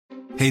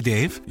Hey,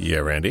 Dave. Yeah,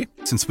 Randy?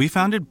 Since we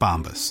founded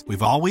Bombas,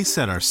 we've always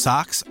said our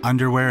socks,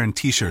 underwear, and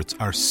T-shirts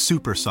are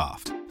super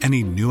soft.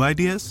 Any new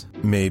ideas?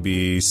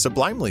 Maybe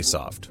sublimely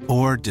soft.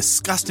 Or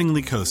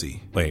disgustingly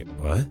cozy. Wait,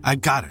 what? I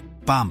got it.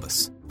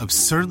 Bombas.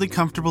 Absurdly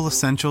comfortable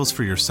essentials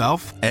for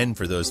yourself and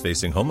for those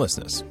facing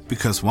homelessness.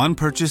 Because one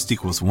purchased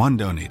equals one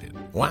donated.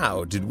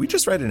 Wow, did we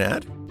just write an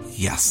ad?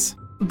 Yes.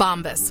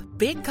 Bombas.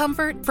 Big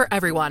comfort for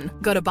everyone.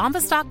 Go to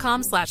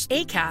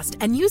bombas.com/ACAST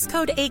and use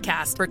code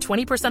ACAST for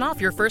 20%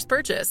 off your first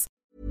purchase.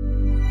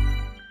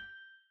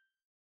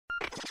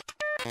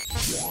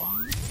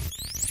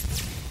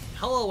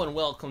 Hello and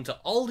welcome to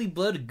Oldie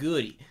But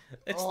Goodie.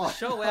 It's the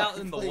show out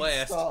in the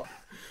West. Stop.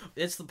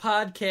 It's the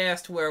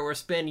podcast where we're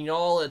spending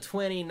all of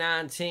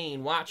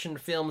 2019 watching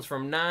films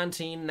from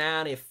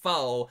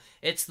 1994.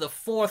 It's the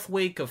 4th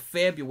week of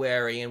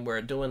February and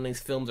we're doing these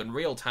films in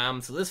real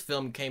time. So this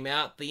film came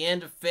out the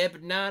end of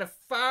February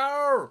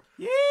 94.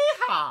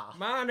 Yeehaw!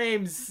 My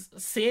name's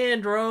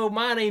Sandro.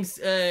 My name's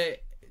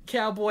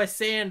Cowboy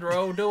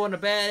Sandro doing a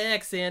bad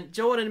accent.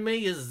 Joining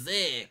me is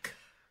Zach.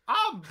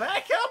 I'm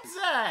back up,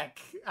 Zach,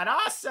 and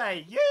I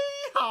say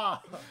yeehaw.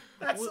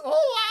 That's all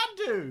I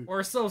do.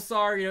 We're so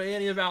sorry to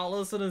any of our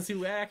listeners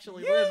who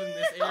actually live in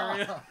this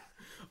area.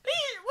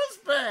 It was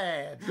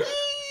bad.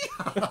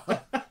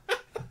 Yeehaw.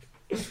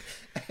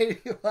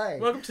 Anyway.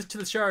 Welcome to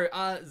the show.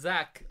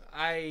 Zach,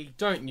 I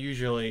don't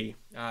usually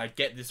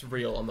get this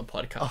real on the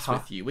podcast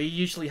with you. We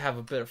usually have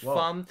a bit of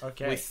fun.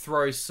 Okay. We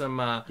throw some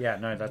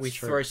that's we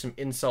true. throw some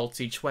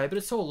insults each way, but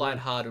it's all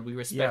lighthearted. We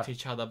respect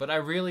each other, but I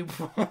really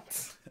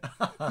want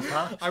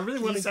I really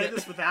Can want you to say get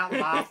this without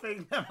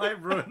laughing? That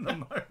might ruin the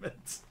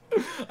moment.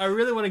 I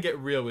really want to get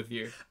real with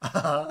you.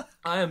 I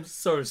am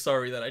so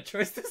sorry that I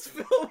chose this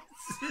film.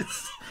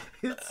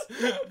 It's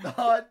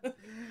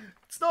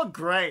not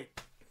great.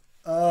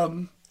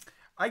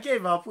 I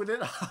gave up with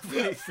it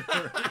halfway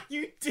through.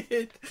 You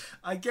did.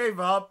 I gave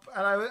up,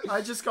 and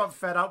I just got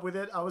fed up with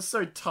it. I was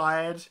so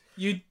tired.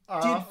 You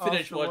did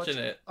finish after watching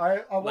it.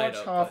 I watched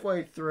later,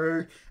 halfway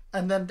through,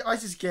 and then I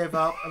just gave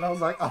up, and I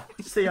was like, I'll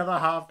watch the other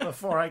half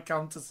before I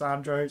come to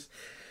Sandro's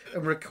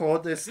and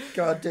record this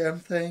goddamn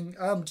thing.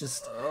 I'm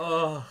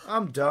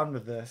done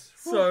with this.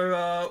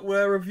 So,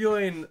 we're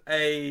reviewing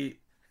a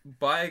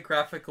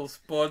biographical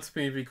sports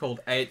movie called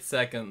 8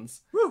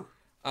 Seconds. Woo!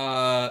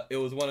 It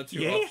was one of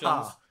two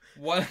options.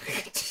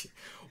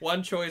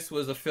 One choice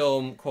was a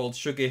film called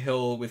Sugar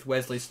Hill with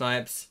Wesley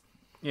Snipes.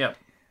 Yep.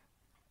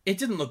 It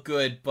didn't look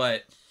good,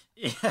 but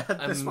Yeah,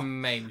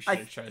 maybe we should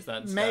have chose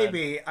that instead.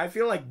 Maybe. I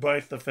feel like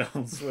both the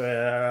films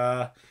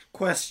were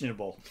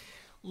questionable.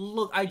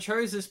 Look, I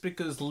chose this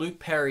because Luke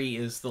Perry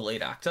is the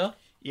lead actor.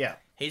 Yeah.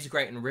 He's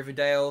great in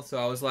Riverdale, so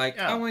I was like,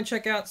 I want to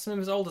check out some of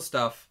his older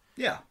stuff.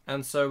 Yeah.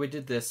 And so we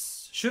did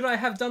this. Should I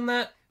have done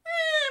that?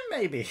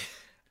 Maybe.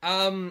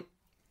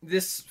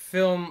 This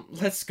film,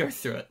 let's go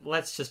through it.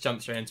 Let's just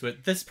jump straight into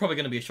it. This is probably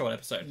going to be a short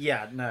episode.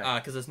 Yeah, no.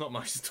 Because there's not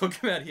much to talk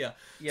about here.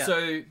 Yeah.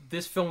 So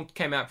this film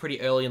came out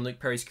pretty early in Luke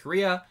Perry's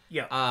career.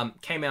 Yeah.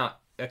 Came out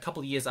a couple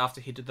of years after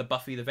he did the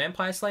Buffy the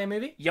Vampire Slayer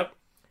movie. Yep.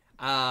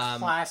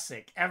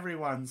 Classic.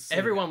 Everyone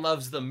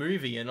loves the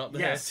movie and not the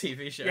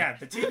TV show. Yeah,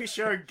 the TV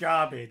show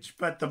garbage,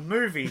 but the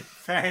movie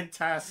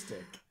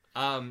fantastic.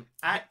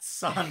 At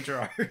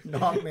Sandro,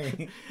 not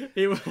me.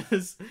 He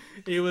was.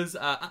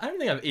 I don't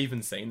think I've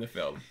even seen the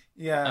film.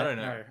 Yeah, I don't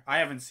know. No, I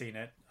haven't seen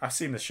it. I've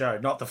seen the show,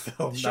 not the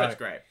film. The show's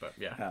great, but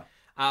yeah.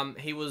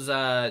 He was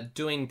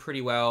doing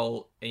pretty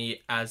well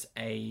as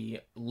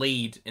a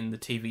lead in the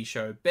TV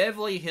show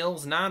Beverly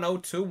Hills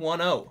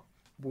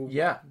 90210.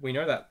 Yeah, we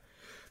know that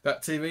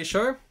TV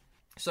show.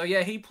 So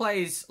yeah, he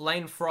plays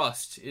Lane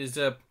Frost. Is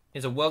a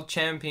world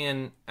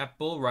champion at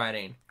bull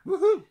riding.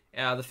 Woohoo!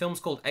 The film's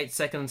called 8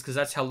 Seconds because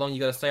that's how long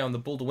you got to stay on the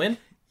bull to win.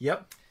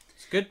 Yep.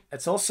 It's good.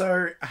 It's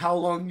also how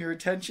long your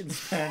attention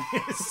span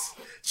is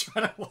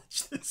trying to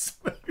watch this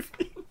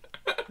movie.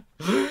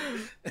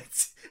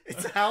 It's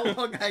how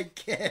long I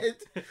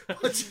get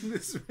watching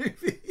this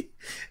movie.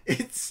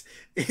 It's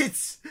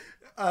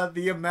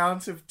the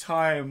amount of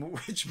time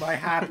which my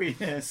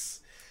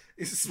happiness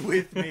is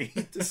with me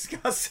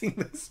discussing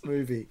this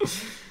movie.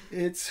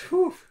 It's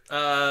whew.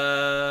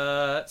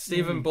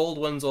 Stephen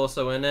Baldwin's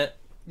also in it.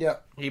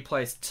 Yep. He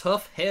plays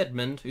Tough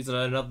Headman, who's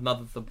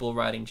another the bull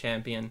riding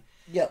champion.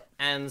 Yep.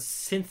 And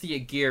Cynthia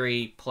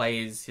Geary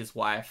plays his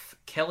wife,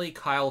 Kelly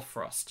Kyle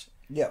Frost.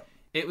 Yep.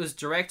 It was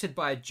directed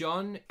by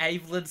John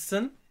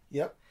Avildsen.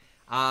 Yep.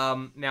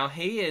 Now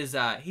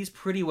he's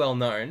pretty well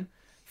known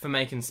for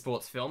making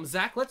sports films.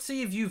 Zach, let's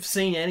see if you've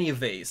seen any of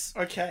these.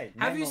 Okay.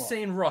 Have you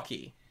seen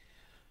Rocky?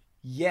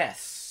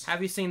 Yes.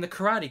 Have you seen The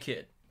Karate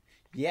Kid?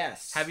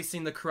 Yes. Have you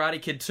seen The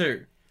Karate Kid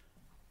 2?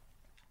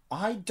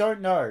 I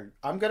don't know.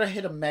 I'm going to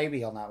hit a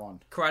maybe on that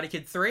one. Karate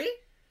Kid 3?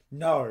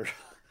 No.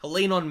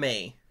 Lean on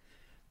Me.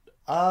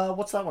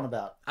 What's that one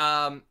about?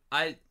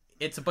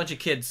 It's a bunch of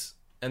kids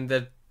and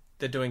they're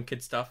doing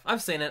kid stuff.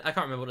 I've seen it. I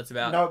can't remember what it's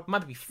about. No. It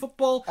might be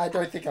football. I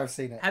don't think I've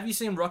seen it. Have you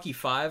seen Rocky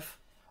 5?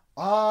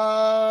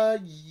 I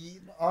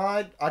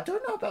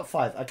don't know about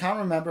 5. I can't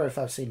remember if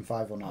I've seen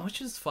 5 or not. Which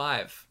is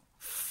 5?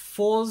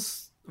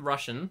 4's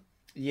Russian.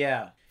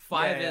 Yeah.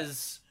 5 Yeah.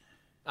 is...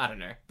 I don't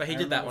know. But he I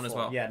did that remember one as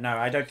 4. well. Yeah, no,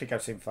 I don't think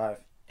I've seen 5.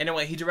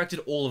 Anyway, he directed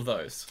all of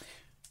those.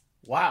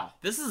 Wow.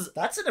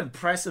 That's an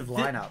impressive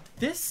lineup.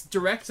 This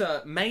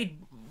director made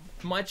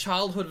my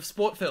childhood of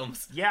sport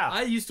films. Yeah.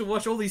 I used to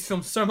watch all these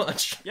films so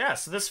much. Yeah,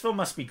 so this film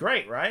must be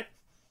great, right?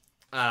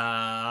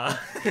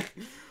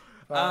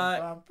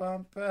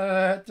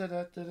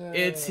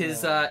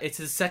 It's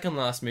his second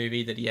last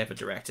movie that he ever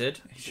directed.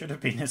 It should have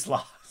been his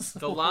last.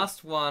 The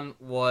last one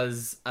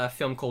was a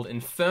film called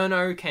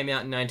Inferno, came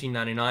out in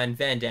 1999.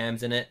 Van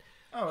Damme's in it.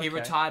 Oh, okay. He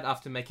retired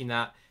after making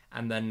that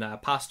and then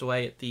passed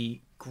away at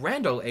the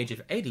grand old age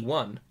of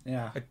 81.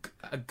 Yeah.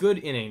 A good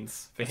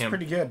innings for him.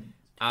 Pretty good.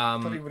 I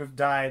thought he would have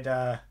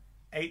died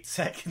 8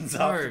 seconds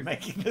after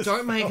making this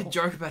Don't make a film.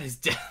 joke about his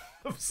death.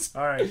 I'm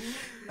sorry.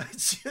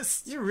 It's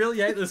just... You really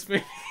hate this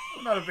movie.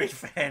 I'm not a big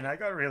fan. I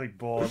got really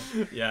bored.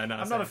 Yeah, no.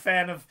 I'm not a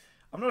fan of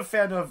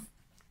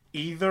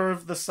either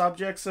of the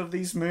subjects of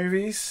these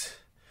movies,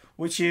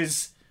 which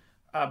is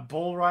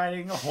bull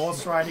riding,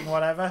 horse riding,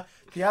 whatever.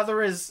 The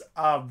other is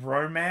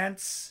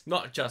romance,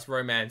 Not just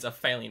romance, a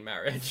failing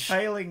marriage.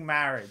 failing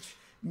marriage.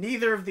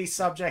 Neither of these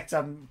subjects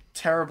I'm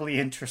terribly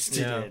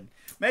interested Yeah. in.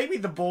 Maybe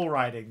the bull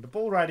riding. The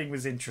bull riding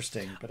was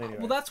interesting, but anyway.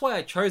 Well, that's why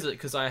I chose it,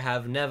 because I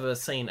have never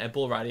seen a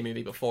bull riding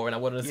movie before, and I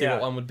wanted to see Yeah.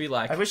 what one would be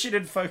like. I wish you'd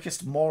had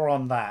focused more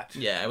on that.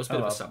 Yeah, it was a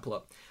bit of well. a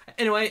subplot.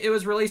 Anyway, it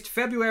was released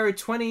February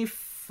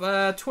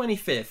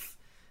 25th,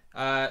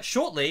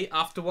 shortly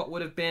after what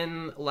would have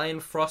been Lane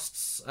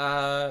Frost's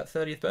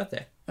 30th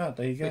birthday, Oh,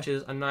 there you go. which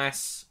is a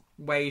nice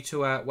way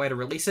to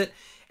release it.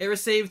 It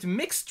received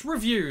mixed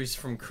reviews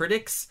from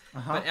critics,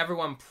 but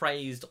everyone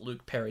praised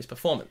Luke Perry's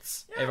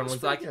performance. it Everyone was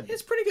was like, pretty good.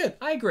 it's pretty good.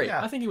 I agree.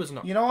 Yeah. I think he was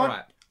not. You know what? All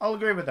right. I'll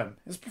agree with them.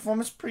 His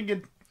performance is pretty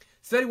good.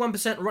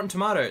 31% Rotten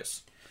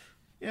Tomatoes.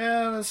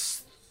 Yeah,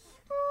 that's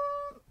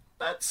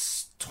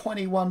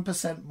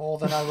 21% more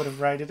than I would have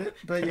rated it,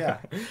 but yeah.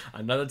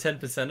 Another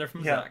 10%er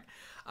from Yeah.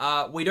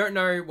 Zach. We don't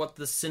know what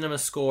the cinema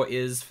score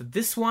is for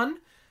this one,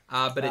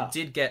 but it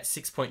did get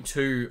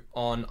 6.2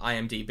 on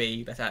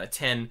IMDb. That's out of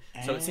 10.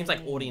 So it seems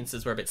like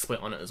audiences were a bit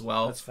split on it as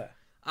well. That's fair.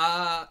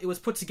 It was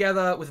put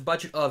together with a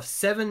budget of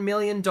 $7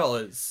 million.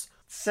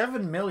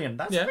 $7 million.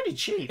 That's Yeah. pretty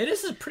cheap. It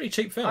is a pretty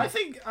cheap film. I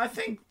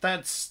think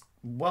that's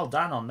well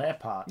done on their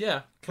part.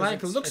 Yeah. 'Cause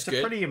Like, it looks it's good.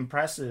 a pretty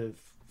impressive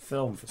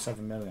film for $7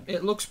 million.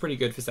 It looks pretty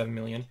good for $7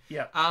 million.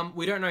 Yeah.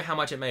 We don't know how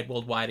much it made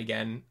worldwide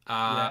again.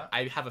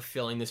 I have a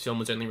feeling this film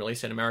was only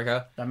released in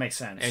America That makes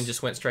sense. and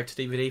just went straight to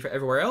DVD for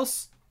everywhere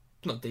else.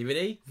 Not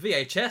DVD,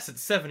 VHS.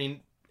 It's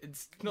 70.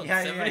 It's not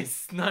Yeah, 70. yeah.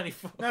 It's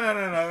 94.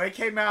 No. It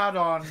came out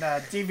on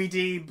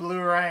DVD,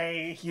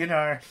 Blu-ray,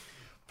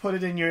 put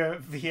it in your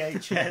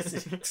VHS,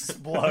 it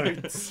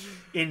explodes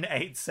in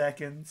 8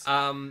 seconds.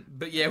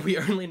 But yeah, we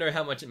only know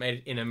how much it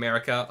made in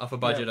America off a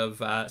budget of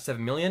 $7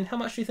 million. How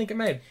much do you think it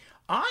made?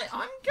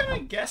 I'm gonna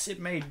guess it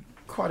made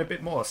quite a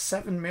bit more.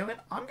 $7 million?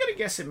 I'm gonna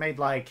guess it made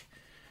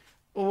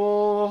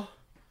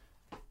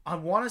I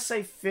want to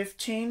say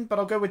 15, but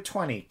I'll go with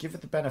 20. Give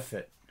it the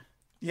benefit.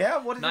 Yeah,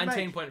 what did it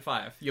make?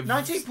 19.5.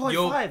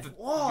 19.5.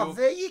 Oh,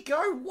 there you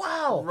go.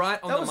 Wow. Right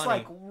on that the was money.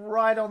 like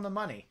right on the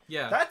money.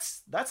 Yeah.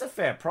 That's a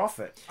fair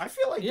profit. I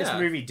feel like this Yeah.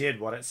 movie did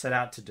what it set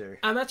out to do.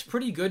 And that's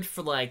pretty good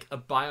for like a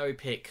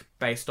biopic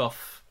based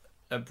off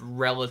a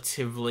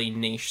relatively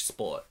niche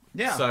sport.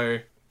 Yeah. So,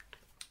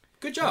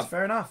 good job. That's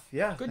fair enough.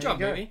 Yeah. Good there job,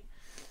 you go. movie.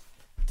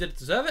 Did it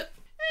deserve it?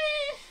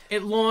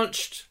 It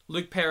launched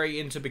Luke Perry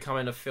into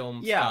becoming a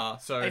film Yeah. star.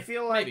 So I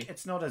feel like maybe.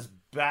 it's not as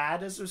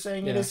bad as we're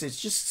saying it Yeah. is.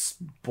 It's just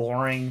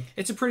boring.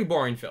 It's a pretty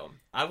boring film.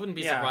 I wouldn't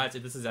be Yeah. surprised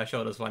if this is our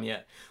shortest one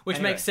yet. Which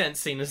Anyway. makes sense,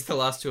 seeing as the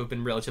last two have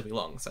been relatively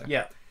long. So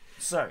Yeah.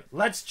 So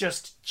let's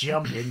just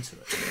jump into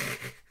it.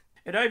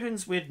 It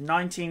opens with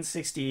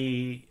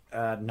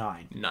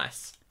 1969.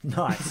 nice.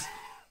 Nice.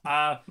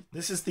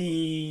 This is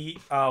the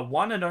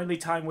one and only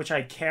time which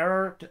I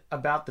cared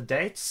about the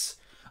dates,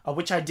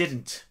 which I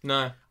didn't.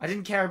 No, I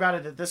didn't care about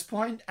it at this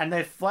point, and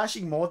they're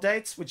flashing more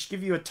dates, which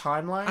give you a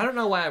timeline. I don't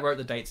know why I wrote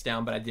the dates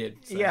down, but I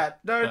did. So. Yeah,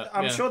 no,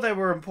 I'm yeah. sure they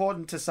were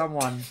important to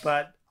someone,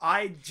 but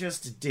I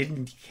just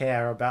didn't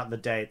care about the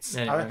dates.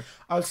 Anyway.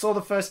 I saw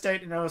the first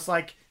date and I was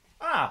like,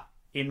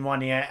 in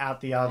one ear,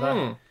 out the other.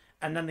 Hmm.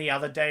 And then the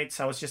other dates,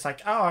 I was just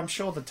like, I'm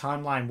sure the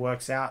timeline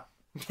works out.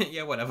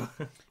 Yeah, whatever.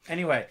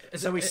 Anyway,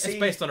 so we see... It's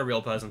based on a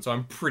real person, so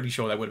I'm pretty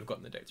sure they would have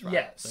gotten the dates right.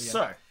 Yeah,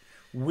 so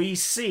we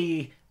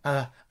see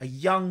a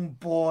young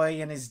boy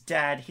and his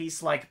dad.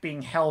 He's like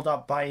being held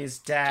up by his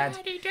dad.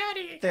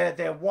 Daddy.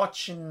 They're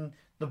watching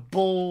the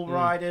bull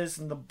riders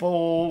and the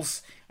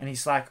bulls, and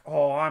he's like,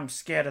 I'm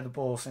scared of the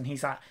bulls. And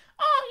he's like,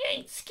 you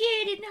ain't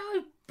scared of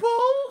no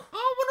bull.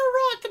 I want to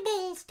ride the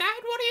bulls,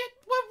 Dad. What are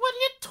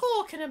you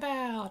talking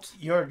about?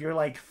 You're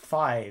like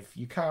 5.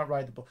 You can't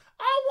ride the bull.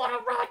 I want to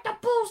ride the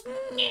bulls.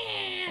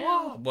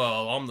 Oh,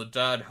 well, I'm the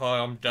dad. Hi,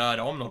 I'm Dad.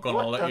 I'm not gonna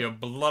What let the- you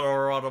blood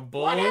ride the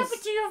bulls. What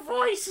happened to your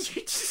voice?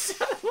 You just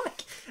sounded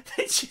like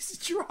they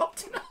just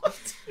dropped an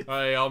octave.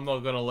 Hey, I'm not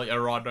gonna let you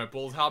ride no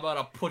bulls. How about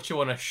I put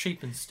you on a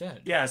sheep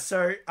instead? Yeah,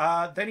 so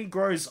then he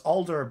grows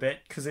older a bit,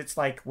 because it's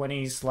like when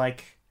he's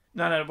like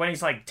No, when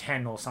he's like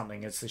 10 or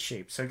something, it's the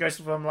sheep. So it goes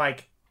from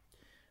like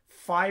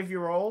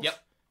 5-year-old, Yep.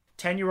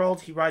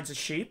 10-year-old, he rides a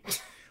sheep,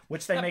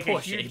 which they That make poor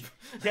a huge... sheep.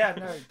 Yeah,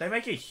 no, they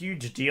make a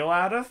huge deal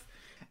out of.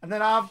 And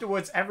then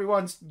afterwards,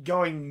 everyone's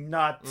going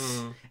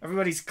nuts.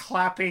 Everybody's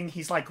clapping.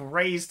 He's like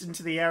raised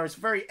into the air. It's a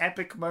very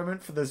epic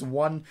moment for this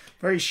one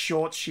very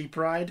short sheep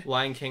ride.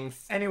 Lion King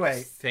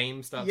Anyway,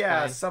 theme starts yeah,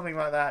 playing. something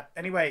like that.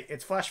 Anyway,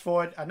 it's flash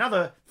forward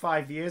another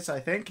 5 years,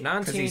 I think,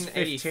 because he's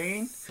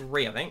 15.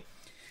 1983, I think.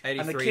 83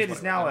 And the kid what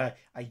is it now was.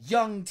 a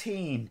young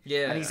teen.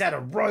 Yeah. And he's at a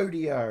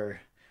rodeo.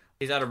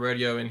 He's at a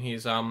rodeo and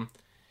he's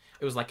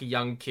it was like a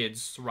young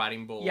kids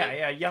riding bull.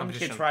 Yeah, young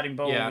competition. kids riding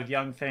bull Yeah. with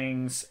young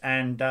things.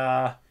 And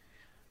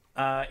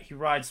he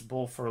rides the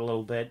bull for a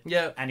little bit.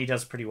 Yeah. And he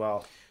does pretty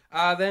well.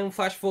 Then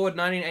flash forward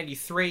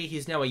 1983,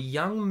 he's now a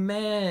young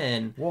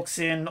man. Walks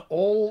in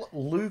all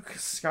Luke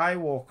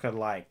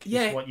Skywalker-like,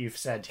 Yeah. is what you've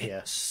said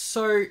here.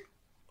 So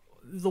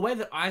the way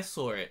that I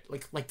saw it,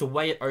 like the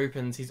way it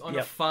opens, he's on a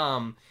Yep.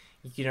 farm.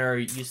 You know,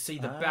 you see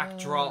the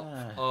backdrop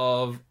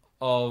of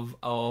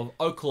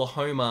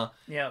Oklahoma,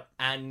 Yeah.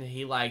 and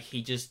he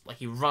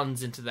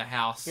runs into the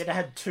house. If it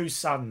had 2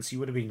 sons, he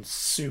would have been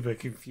super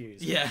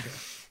confused. Yeah.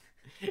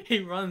 He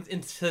runs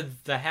into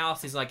the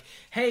house. He's like,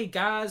 "Hey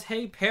guys,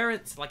 hey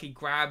parents!" Like he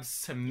grabs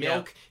some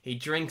milk. He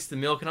drinks the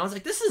milk, and I was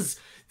like, "This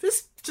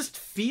just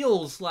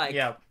feels like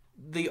Yeah.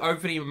 the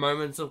opening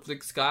moments of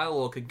Luke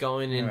Skywalker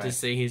going in to Right.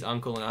 see his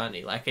uncle and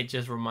auntie." Like it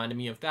just reminded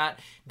me of that.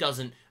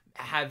 Doesn't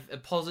have a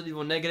positive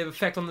or negative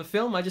effect on the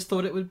film. I just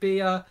thought it would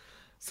be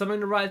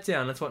something to write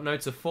down. That's what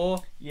notes are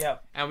for.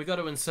 Yep. And we got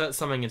to insert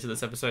something into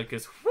this episode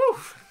because, whew,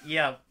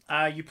 Yeah.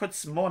 You put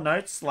some more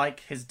notes, like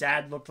his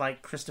dad looked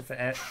like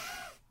Christopher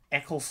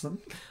Eccleston.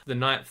 the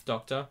Ninth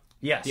Doctor,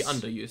 Yes. the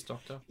underused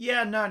Doctor.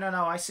 Yeah, no,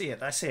 I see it.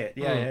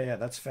 Yeah,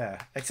 that's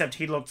fair. Except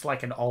he looked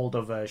like an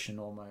older version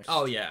almost.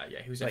 Oh yeah,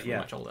 he was definitely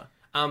much older.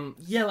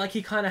 Like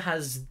he kind of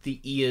has the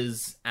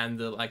ears and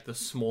the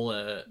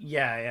smaller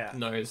Yeah.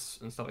 nose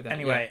and stuff like that.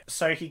 Anyway,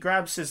 so he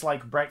grabs his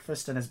like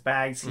breakfast and his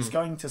bags. He's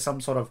going to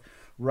some sort of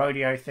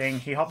rodeo thing.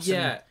 He hops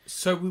yeah. in.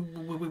 So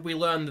we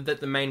learned that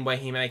the main way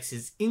he makes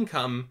his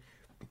income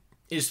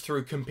is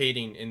through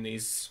competing in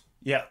these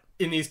Yeah.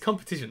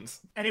 competitions.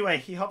 Anyway,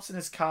 he hops in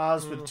his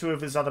cars with 2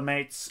 of his other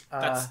mates.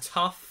 That's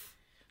tough,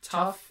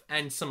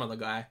 and some other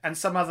guy. And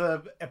some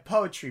other a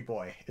poetry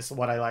boy is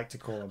what I like to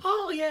call him.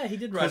 Oh yeah, he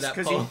did write that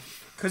poem.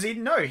 Because he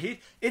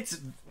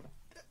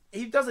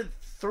does it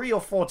 3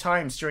 or 4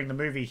 times during the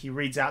movie. He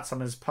reads out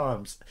some of his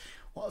poems,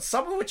 well,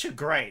 some of which are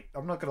great.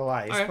 I'm not gonna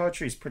lie, his Okay.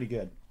 poetry is pretty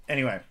good.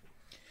 Anyway,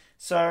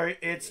 so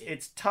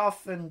it's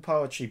tough and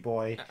poetry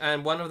boy.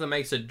 And one of them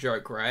makes a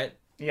joke, right?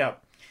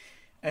 Yep.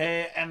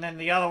 And then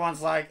the other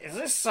one's like, "Is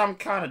this some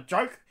kind of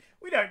joke?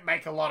 We don't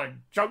make a lot of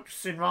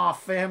jokes in our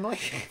family."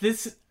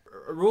 This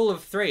rule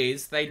of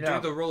threes, they Yeah.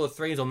 do the rule of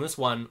threes on this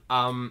one.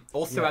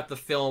 All throughout the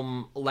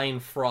film, Lane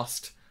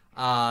Frost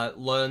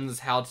learns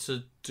how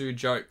to do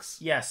jokes.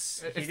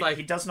 Yes, It's he, like-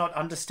 he does not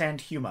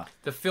understand humor.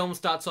 The film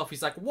starts off,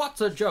 he's like, "What's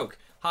a joke?"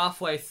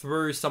 Halfway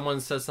through, someone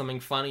says something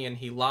funny and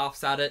he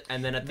laughs at it,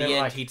 and then at the They're end,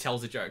 like- he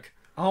tells a joke.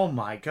 Oh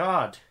my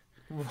god,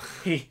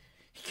 he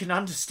can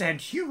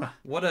understand humor.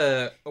 What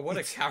a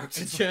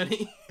character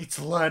journey. It's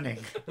learning.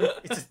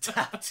 It's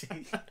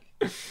adapting.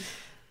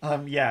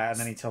 Yeah, and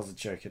then he tells a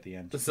joke at the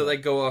end. So they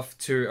go off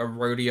to a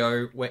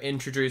rodeo. We're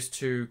introduced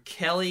to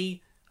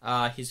Kelly,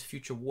 his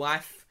future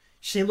wife.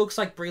 She looks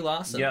like Brie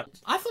Larson. Yep.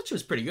 I thought she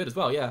was pretty good as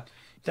well, yeah.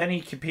 Then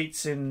he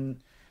competes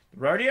in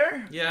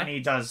rodeo. Yeah. And he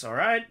does all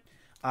right.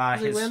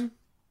 Does he win?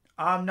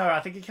 No, I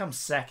think he comes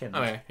second.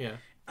 Okay, yeah.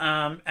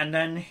 And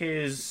then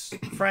his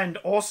friend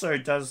also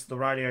does the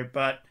rodeo,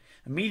 but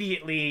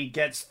immediately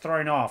gets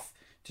thrown off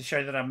to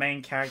show that our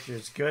main character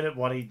is good at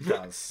what he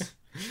does.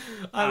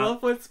 I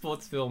love when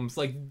sports films,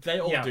 like, they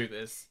all Yeah. do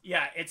this.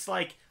 Yeah, it's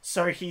like,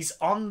 so he's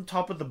on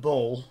top of the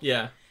bull,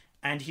 Yeah.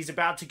 and he's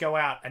about to go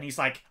out, and he's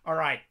like, all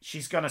right,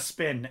 she's gonna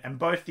spin. And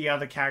both the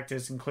other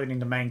characters, including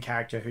the main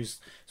character who's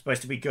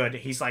supposed to be good,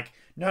 he's like,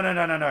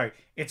 no,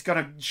 it's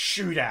gonna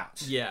shoot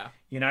out. Yeah.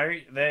 You know,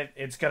 that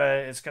it's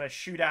gonna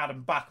shoot out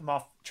and buck him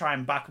off, try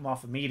and buck him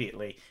off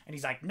immediately. And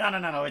he's like,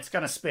 no, it's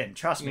gonna spin.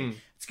 Trust me,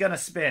 it's gonna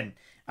spin.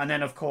 And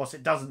then of course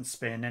it doesn't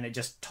spin, and it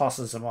just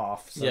tosses him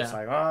off. So it's Yeah.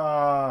 like,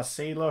 oh,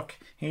 see, look,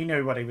 he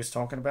knew what he was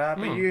talking about,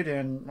 but you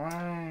didn't.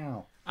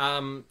 Wow.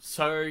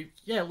 So,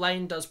 yeah,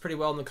 Lane does pretty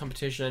well in the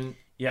competition.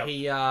 Yep.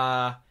 He,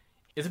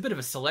 is a bit of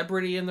a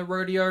celebrity in the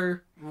rodeo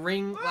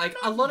ring. Like,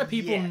 a lot of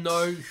people yet.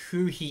 know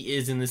who he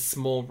is in this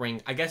small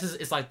ring. I guess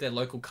it's like their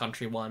local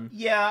country one.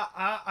 Yeah,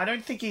 I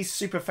don't think he's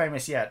super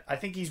famous yet. I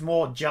think he's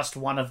more just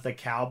one of the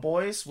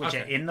cowboys, which are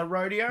Okay. in the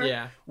rodeo,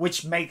 Yeah.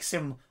 which makes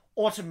him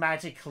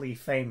automatically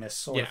famous,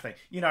 sort of Yeah. thing.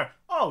 You know,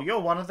 oh, you're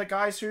one of the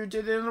guys who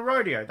did it in the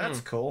rodeo. That's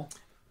Hmm. cool.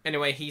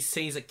 Anyway, he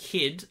sees a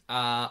kid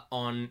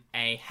on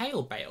a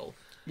hail bale.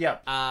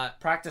 Yep. A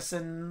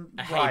Practicing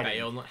hay riding.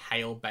 bale, not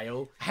hail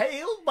bale.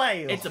 Hail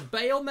bale. It's a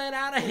bale made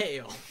out of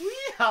hail.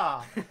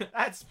 Yeah,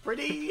 that's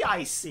pretty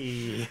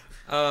icy.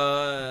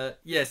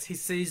 Yes, he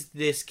sees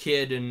this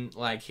kid and,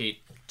 like,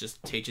 he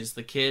just teaches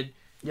the kid.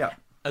 Yeah.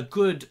 A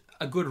good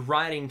a good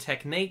writing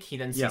technique, he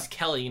then sees Yeah.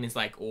 Kelly and is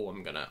like, "Oh,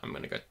 I'm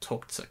gonna go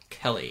talk to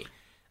Kelly,"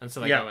 and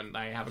so they Yeah. go and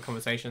they have a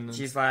conversation. And,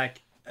 She's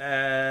like,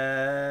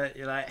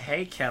 you're like,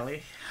 hey,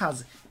 Kelly,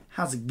 how's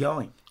it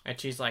going? and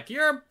she's like,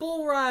 "You're a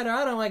bull rider.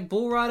 I don't like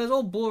bull riders.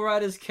 All bull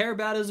riders care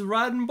about is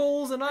riding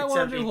bulls, and I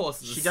want to do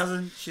horses." She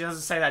doesn't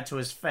say that to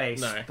his face.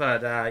 No.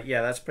 But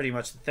yeah, that's pretty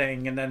much the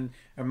thing. And then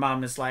her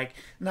mum is like,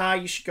 "Nah,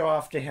 you should go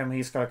after him.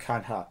 He's got a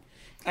kind heart."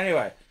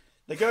 Anyway,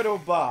 they go to a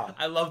bar.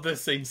 I love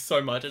this scene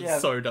so much. It's Yeah.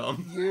 so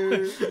dumb.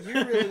 You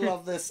really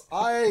love this.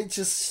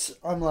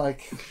 I'm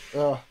like,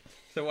 ugh.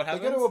 So what They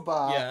happens? go to a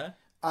bar.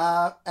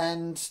 Yeah.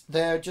 And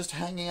they're just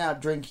hanging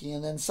out drinking,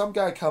 and then some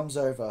guy comes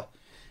over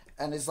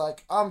and is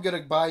like, "I'm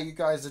gonna buy you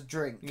guys a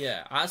drink."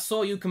 Yeah. I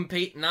saw you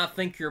compete, and I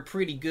think you're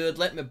pretty good.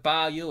 Let me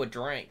buy you a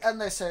drink. And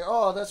they say,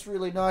 "Oh, that's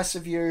really nice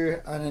of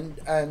you."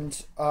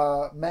 And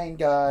main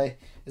guy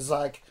is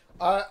like,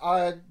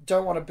 I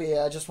don't want a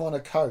beer, I just want a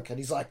Coke." And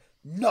he's like,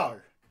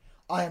 "No,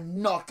 I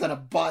am not gonna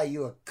buy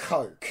you a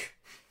Coke.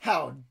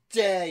 How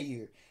dare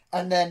you?"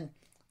 And then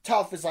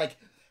Tough is like,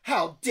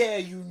 "How dare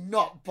you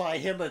not buy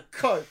him a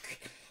Coke?"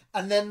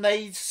 And then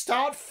they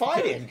start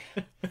fighting.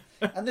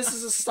 And this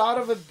is the start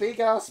of a big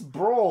ass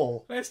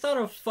brawl. They start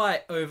a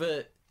fight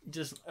over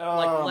just Oh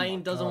like Lane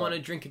my doesn't God. want to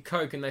drink a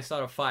Coke, and they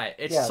start a fight.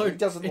 It's Yeah, so he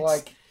doesn't it's-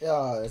 like.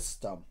 Oh, it's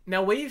dumb.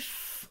 Now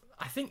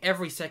I think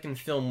every second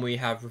film we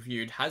have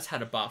reviewed has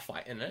had a bar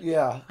fight in it.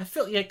 Yeah. I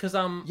feel because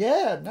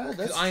Yeah. No,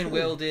 that's Iron true.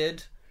 Will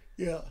did.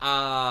 Yeah.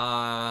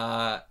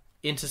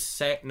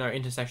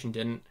 Intersection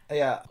didn't.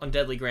 Yeah. On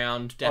Deadly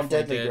Ground On definitely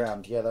Deadly did.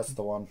 Ground. Yeah, that's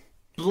the one.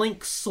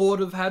 Blink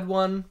sort of had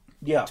one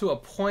Yeah. to a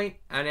point,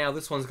 and now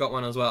this one's got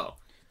one as well.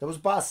 There was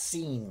bar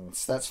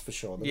scenes, that's for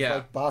sure. There was Yeah.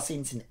 like bar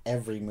scenes in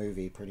every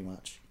movie, pretty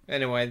much.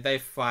 Anyway, they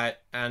fight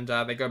and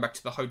they go back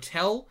to the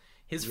hotel.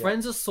 His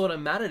friends are sort of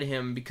mad at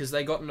him because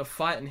they got in a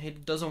fight and he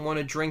doesn't want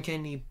to drink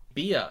any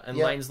beer. And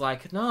Yeah. Lane's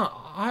like, "No,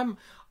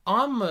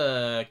 I'm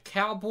a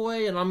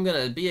cowboy and I'm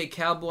gonna be a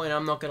cowboy and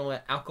I'm not gonna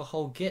let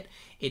alcohol get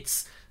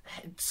its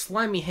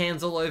slimy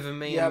hands all over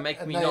me Yep, and make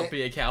and me they- not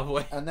be a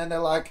cowboy." And then they're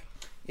like,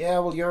 "Yeah,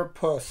 well, you're a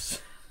puss."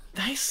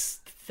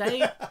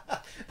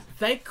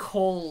 They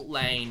call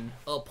Lane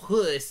a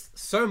puss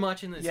so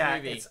much in this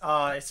movie.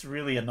 It's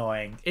really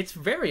annoying. It's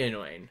very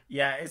annoying.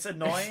 Yeah, it's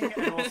annoying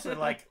and also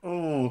like,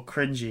 ooh,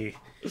 cringy.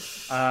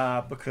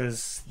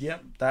 Because,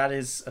 yep, that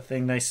is a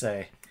thing they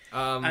say.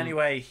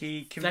 Anyway,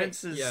 he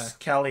convinces yeah.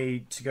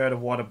 Kelly to go to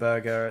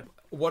Whataburger.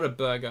 What a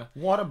burger.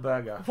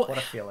 Whataburger. What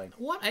a feeling.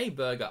 What a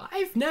burger.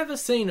 I've never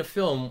seen a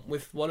film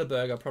with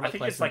Whataburger product I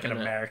think it's placement like an in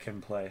it. American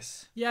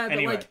place. Yeah, but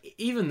Anyway. like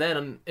even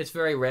then, it's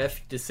very rare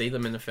to see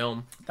them in the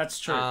film. That's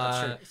true.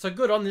 That's true. So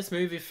good on this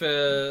movie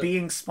for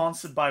Being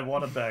sponsored by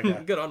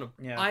Whataburger. good on them.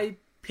 Yeah. I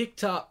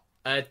picked up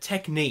a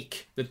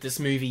technique that this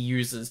movie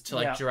uses to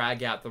like Yeah.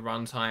 drag out the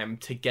runtime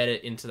to get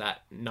it into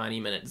that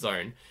 90-minute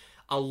zone.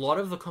 A lot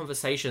of the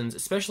conversations,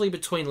 especially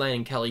between Lane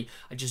and Kelly,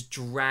 are just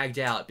dragged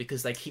out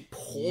because they keep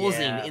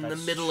pausing Yeah, in the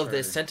that's middle of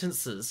their true.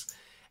 sentences.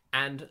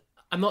 And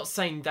I'm not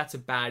saying that's a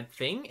bad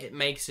thing. It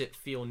makes it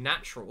feel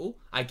natural,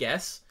 I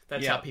guess.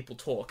 That's Yeah. how people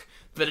talk.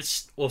 But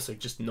it's also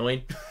just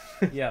annoying.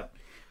 Yeah.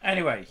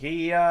 Anyway,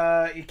 he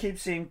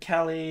keeps seeing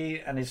Kelly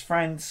and his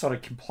friends sort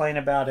of complain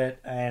about it,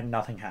 and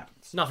nothing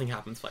happens. Nothing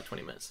happens for like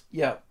 20 minutes.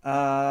 Yeah.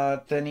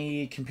 Then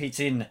he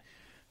competes in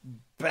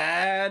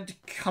Bad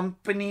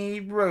Company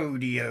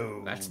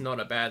Rodeo. That's not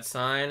a bad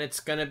sign.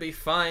 It's gonna be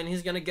fine.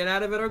 He's gonna get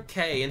out of it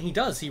okay. And he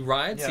does. He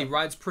rides. Yeah. He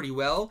rides pretty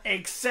well.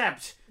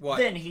 Except What?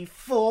 then he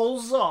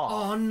falls off.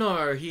 Oh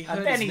no, he hurt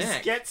and then his he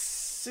neck.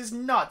 gets his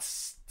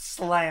nuts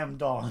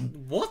slammed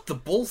on. What? The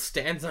bull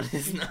stands on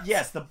his nuts?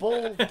 Yes, the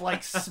bull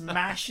like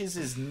smashes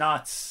his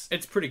nuts.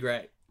 It's pretty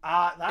great.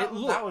 That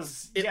looked-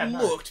 was It yeah, no.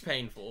 looked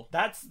painful.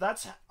 That's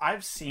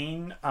I've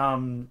seen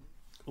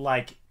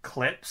like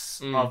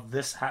clips of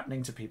this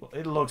happening to people.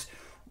 It looks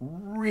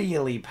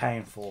really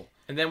painful.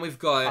 And then we've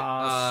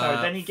got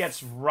So then he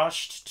gets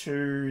rushed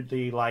to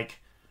the like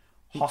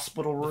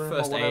hospital room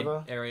first or aid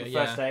whatever. area, The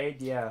yeah. first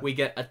aid, yeah. we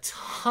get a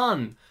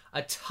ton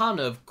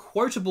of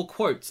quotable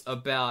quotes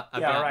about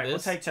Yeah, right. this.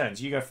 We'll take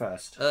turns. You go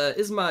first.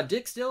 Is my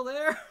dick still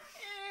there?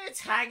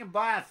 It's hanging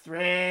by a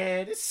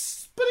thread.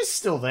 But it's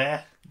still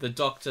there. The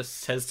doctor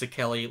says to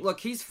Kelly, "Look,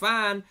 he's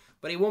fine,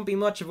 but he won't be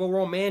much of a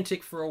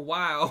romantic for a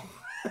while."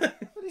 But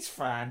he's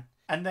fine.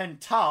 And then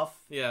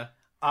Tough, Yeah.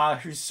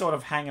 who's sort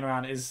of hanging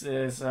around, is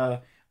I'm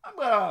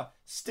gonna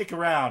stick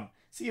around,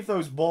 see if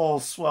those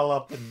balls swell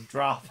up and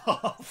drop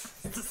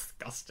off.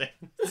 Disgusting.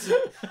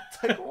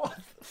 Like what?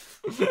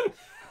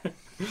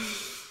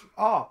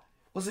 Oh,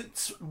 was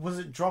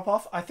it drop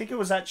off? I think it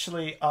was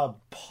actually a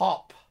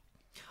pop.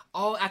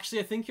 Oh, actually,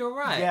 I think you're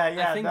right. Yeah,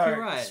 I think no, you're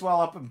right. swell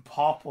up and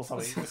pop or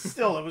something. But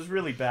still, it was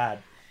really bad.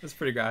 That's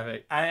pretty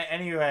graphic.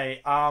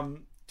 Anyway,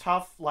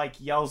 Tough like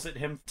yells at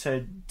him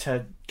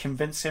to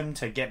convince him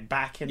to get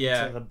back into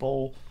Yeah. the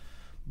bull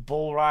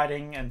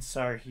riding, and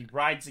so he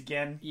rides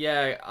again.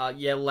 Yeah,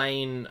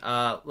 Lane,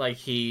 like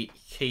he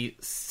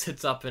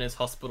sits up in his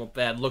hospital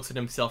bed, looks at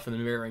himself in the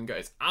mirror and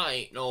goes, "I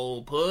ain't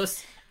no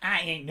puss." I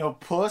ain't no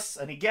puss,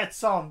 and he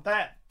gets on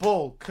that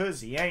bull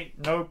cause he ain't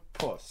no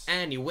puss.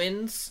 And he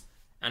wins,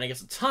 and he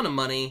gets a ton of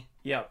money,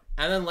 Yep.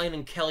 and then Lane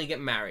and Kelly get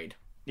married.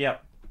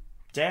 Yep.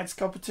 Dance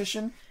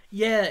competition?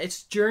 Yeah,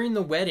 it's during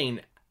the wedding.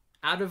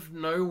 Out of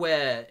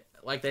nowhere,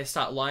 like, they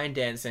start line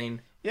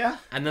dancing, Yeah.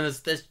 and then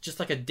there's just,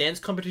 like, a dance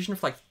competition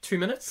for, like, 2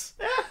 minutes.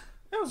 Yeah.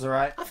 That was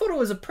alright. I thought it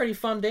was a pretty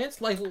fun dance.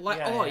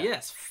 Yeah.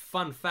 Yes,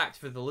 fun fact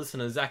for the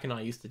listeners, Zach and I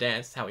used to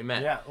dance. That's how we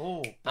met. Yeah.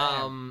 Oh,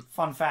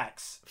 fun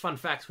facts. Fun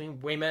facts,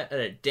 we met at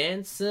a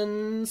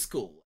dancing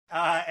school.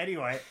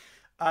 Anyway,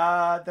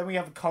 then we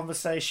have a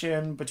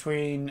conversation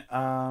between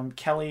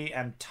Kelly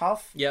and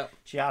Tough. Yep.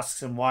 She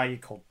asks him why you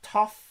called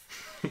Tough.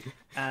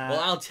 Well,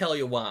 I'll tell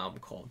you why I'm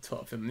called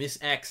Tough in this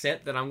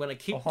accent that I'm going to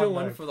keep Oh,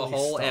 doing no, for the please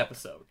whole stop.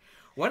 episode.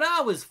 When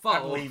I was 4,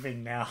 I'm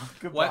leaving now.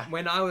 Goodbye.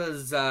 when I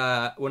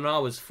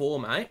was 4,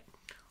 mate,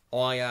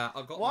 I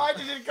got. Why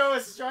did it go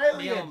Australian?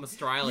 Yeah, I'm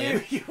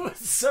Australian. You were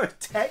so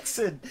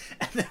Texan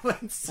and then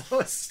went so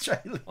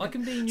Australian. I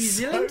can be New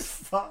Zealand.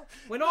 So far.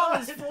 When I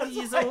was 4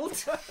 years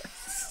old.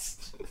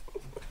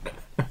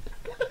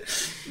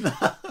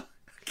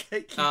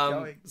 Okay, keep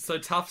going. So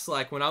Tough's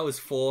like, when I was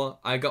 4,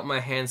 I got my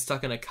hand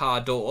stuck in a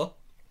car door,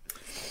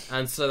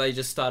 and so they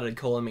just started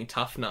calling me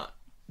Tough Nut.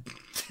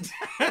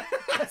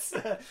 That's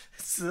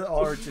the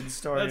origin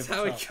story That's of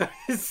how Tough.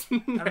 it goes.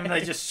 And then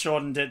they just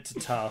shortened it to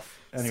Tough.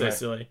 Anyway. So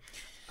silly.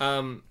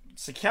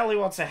 So Kelly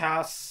wants a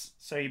house,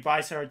 so he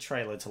buys her a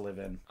trailer to live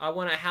in. I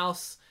want a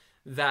house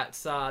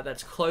that's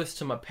close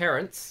to my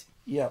parents.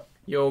 Yep.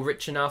 You're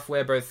rich enough,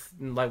 we're both,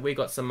 like, we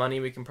got some money,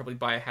 we can probably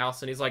buy a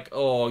house. And he's like,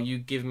 oh, you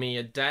give me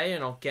a day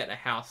and I'll get a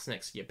house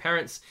next to your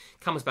parents.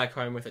 Comes back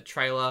home with a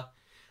trailer.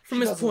 From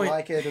She this doesn't point,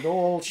 like it at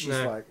all. She's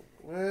No. like,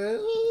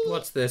 well,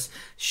 what's this?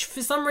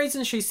 For some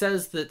reason, she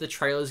says that the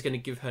trailer's going to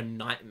give her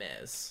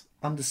nightmares.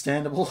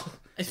 understandable.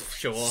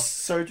 Sure.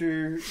 So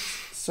do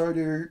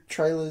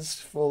trailers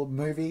for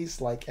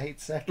movies, like 8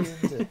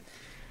 seconds. And,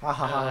 ha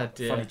ha ha.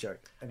 dear. Funny joke.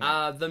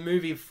 Anyway. The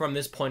movie from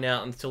this point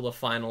out until the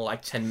final,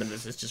 10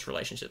 minutes is just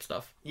relationship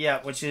stuff.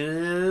 Yeah, which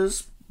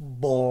is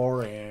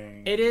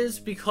boring. It is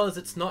because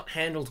it's not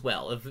handled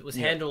well. If it was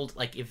handled,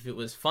 if it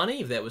was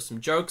funny, if there was some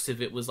jokes, if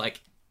it was,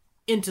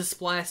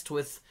 interspliced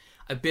with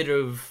a bit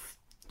of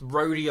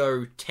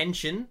rodeo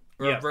tension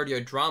or rodeo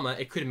drama,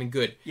 it could have been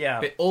good. Yeah.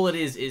 But all it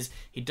is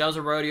he does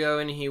a rodeo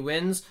and he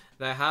wins,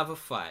 they have a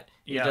fight.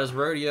 He does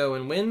rodeo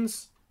and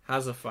wins,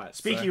 has a fight.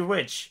 Speaking of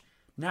which,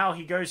 now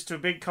he goes to a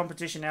big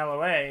competition in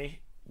LOA,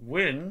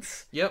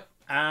 wins, Yep.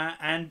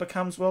 and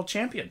becomes world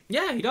champion.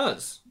 Yeah, he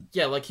does.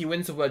 Yeah, he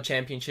wins the world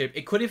championship.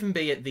 It could even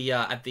be at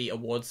the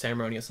awards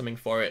ceremony or something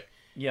for it.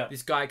 Yeah.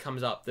 This guy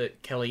comes up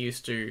that Kelly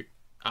used to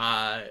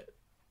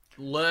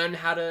learn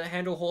how to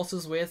handle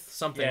horses with,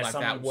 something like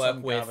that, work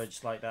some with,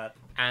 garbage like that.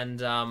 and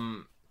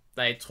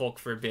they talk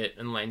for a bit,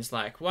 and Lane's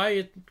like,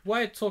 "Why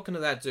are you talking to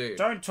that dude?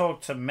 Don't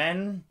talk to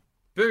men.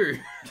 Boo!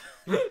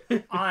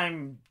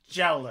 I'm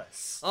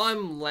jealous.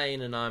 I'm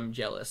Lane, and I'm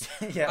jealous."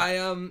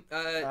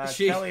 Yeah.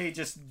 She Kelly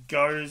just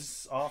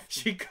goes off.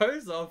 she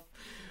goes off.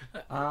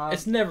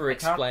 It's never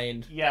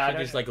explained. Yeah, she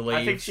just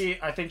leaves.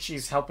 I think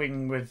she's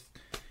helping with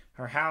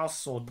her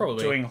house or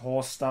Probably. doing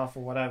horse stuff or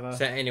whatever.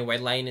 So anyway,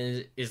 Lane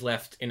is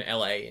left in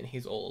LA and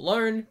he's all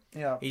alone.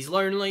 Yeah. He's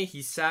lonely,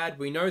 he's sad.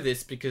 We know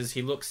this because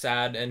he looks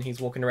sad and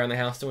he's walking around the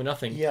house doing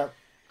nothing. Yep.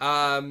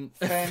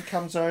 Fan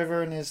comes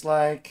over and is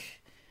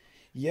like,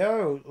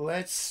 "Yo,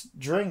 let's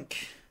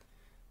drink."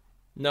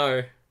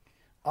 No,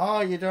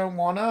 Oh, you don't I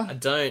wanna?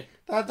 don't.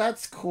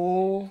 That's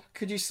cool.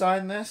 Could you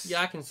sign this?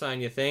 Yeah, I can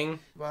sign your thing.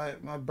 My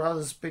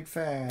brother's big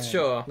fan.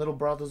 Sure. Little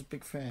brother's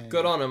big fan.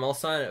 Good on him. I'll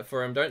sign it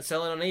for him. Don't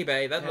sell it on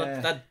eBay. Yeah.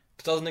 That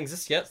doesn't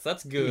exist yet, so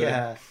that's good.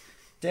 Yeah.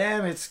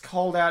 Damn, it's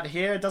cold out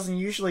here. It doesn't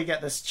usually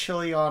get this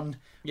chilly on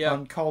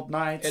cold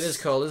nights. It is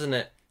cold, isn't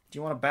it? Do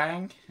you want to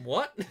bang?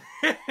 What? Do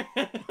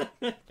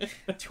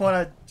you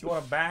want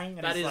to bang?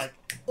 And That it's is like,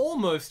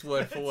 almost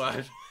word for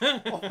word.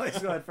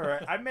 always word for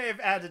it. I may have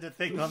added a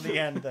thing on the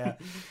end there.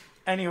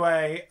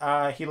 Anyway,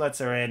 he lets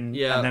her in.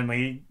 Yeah. And then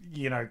we,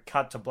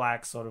 cut to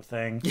black sort of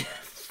thing.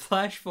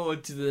 Flash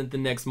forward to the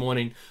next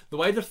morning. The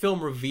way the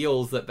film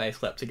reveals that they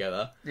slept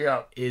together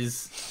Yeah.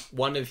 is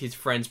one of his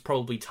friends,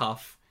 probably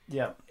Tough,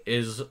 Yeah.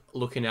 is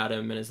looking at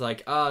him and is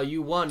like,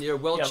 you won, you're a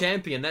world Yep.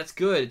 champion, that's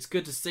good. It's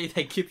good to see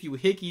they give you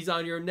hickeys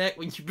on your neck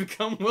when you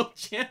become world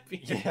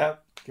champion. Yeah.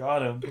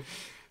 Got him.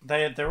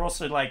 They're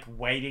also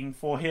waiting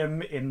for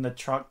him in the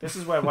truck. This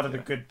is where one of the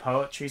good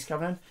poetry's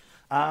coming in.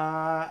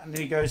 And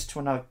then he goes to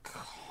another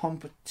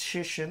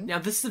competition. Now,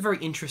 this is a very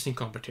interesting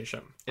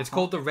competition. It's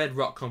called the Red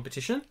Rock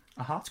Competition.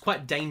 It's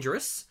quite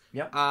dangerous.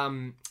 Yep.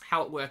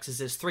 How it works is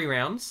there's 3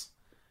 rounds,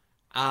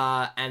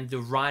 and the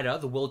rider,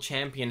 the world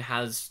champion,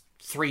 has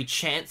 3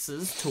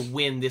 chances to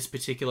win this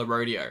particular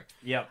rodeo.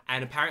 Yep.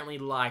 And apparently,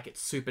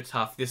 it's super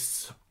tough.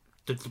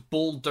 The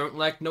bull don't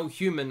like no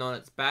human on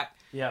its back.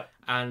 Yep.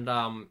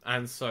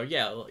 And so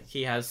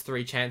he has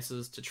 3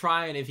 chances to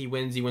try, and if he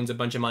wins a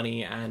bunch of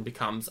money and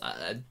becomes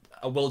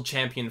a world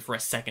champion for a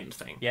second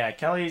thing. Yeah,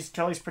 Kelly's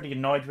pretty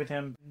annoyed with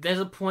him. There's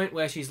a point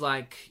where she's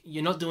like,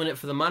 you're not doing it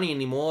for the money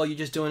anymore, you're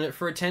just doing it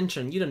for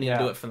attention. You don't need to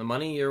do it for the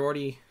money, you're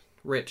already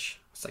rich.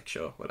 It's like,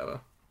 sure,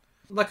 whatever.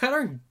 Like, I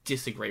don't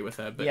disagree with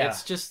her, but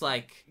it's just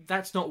like,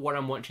 that's not what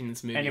I'm watching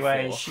this movie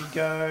Anyway, for. she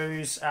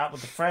goes out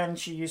with a friend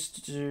she used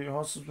to do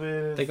horses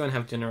with. They go and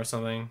have dinner or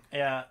something.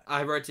 Yeah.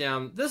 I wrote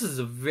down, this is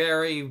a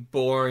very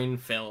boring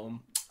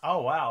film.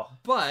 Oh, wow.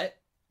 But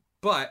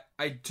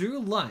I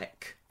do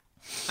like,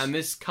 and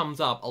this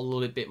comes up a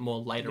little bit more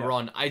later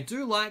on, I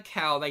do like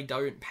how they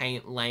don't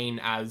paint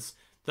Lane as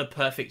the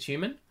perfect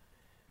human.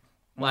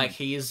 Like,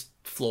 he is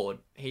flawed.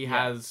 He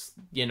has,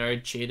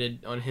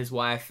 cheated on his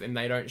wife, and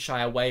they don't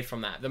shy away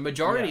from that. The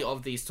majority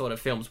of these sort of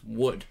films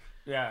would.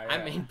 Yeah.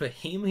 I mean,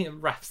 Bohemian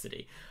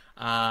Rhapsody,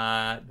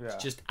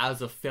 just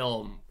as a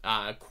film,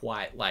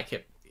 quite like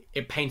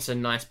it paints a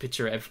nice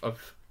picture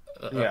of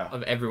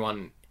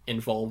everyone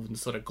involved and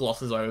sort of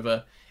glosses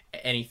over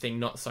anything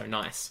not so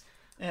nice.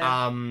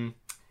 Yeah.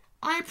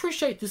 I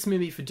appreciate this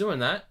movie for doing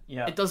that.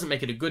 Yeah. It doesn't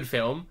make it a good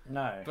film.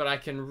 No. But I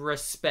can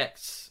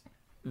respect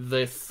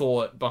the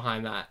thought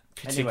behind that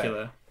particular.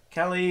 Anyway,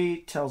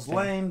 Kelly tells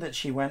Lane that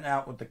she went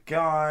out with the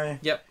guy.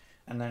 Yep.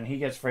 And then he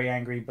gets very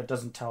angry, but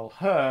doesn't tell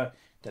her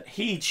that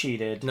he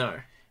cheated. No.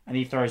 And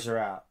he throws her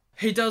out.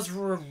 He does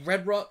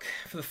Red Rock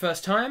for the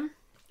first time.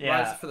 Yeah.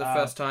 Rises for the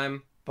first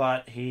time.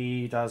 But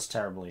he does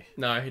terribly.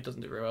 No, he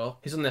doesn't do very well.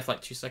 He's on there for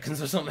like 2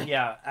 seconds or something.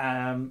 Yeah.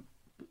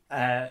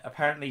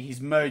 Apparently his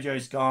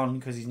mojo's gone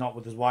because he's not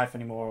with his wife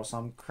anymore or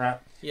some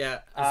crap. Yeah.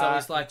 And so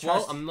he's like,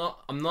 well,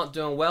 I'm not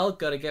doing well.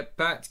 Got to get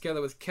back together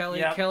with Kelly.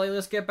 Yep. Kelly,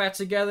 let's get back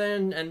together.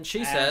 And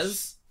she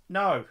says,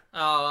 no.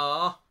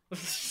 Oh.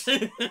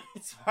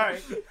 Sorry.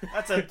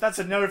 That's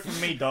a no from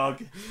me,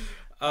 dog.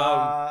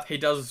 He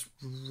does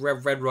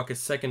Red Rock a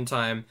second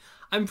time.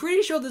 I'm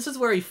pretty sure this is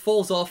where he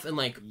falls off and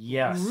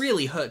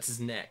really hurts his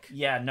neck.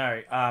 Yeah,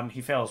 no.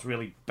 He fails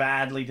really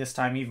badly this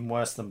time, even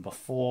worse than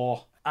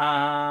before.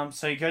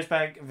 So he goes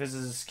back,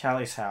 visits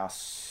Kelly's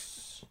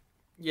house.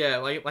 Yeah,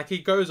 like he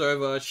goes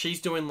over.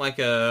 She's doing like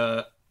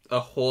a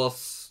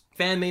horse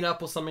fan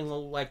meetup or something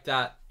like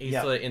that. He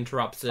sort of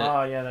interrupts it.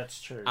 Oh yeah,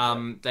 that's true.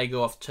 They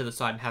go off to the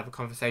side and have a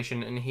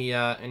conversation, and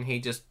he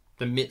just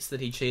admits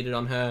that he cheated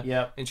on her.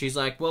 Yep. And she's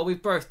like, "Well,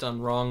 we've both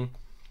done wrong,"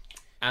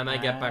 and they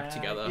get back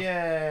together.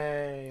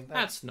 Yay!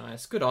 That's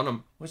nice. Good on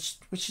him. Which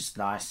is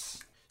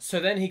nice. So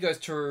then he goes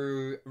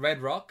to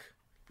Red Rock,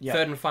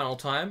 third and final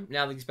time.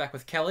 Now that he's back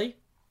with Kelly.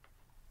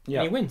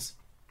 Yeah. And he wins.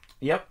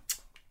 Yep.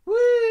 Woo!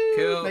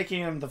 Cool. Making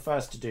him the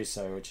first to do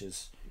so, which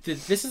is...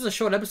 This is a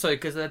short episode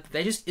because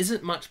there just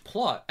isn't much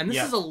plot. And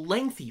this is a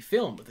lengthy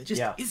film, but there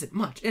just isn't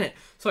much in it.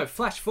 So,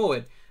 flash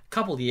forward a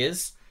couple of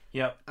years.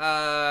 Yep.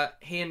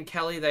 He and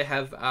Kelly, they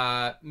have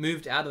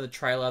moved out of the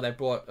trailer. They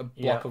bought a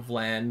block of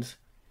land.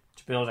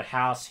 To build a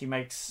house. He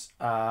makes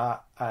a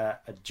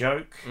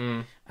joke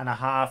and a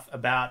half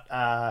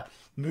about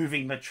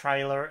moving the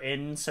trailer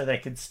in so they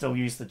could still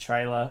use the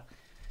trailer.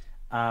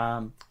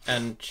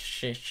 And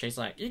she's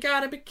like, "You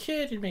gotta be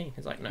kidding me."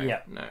 He's like, "No,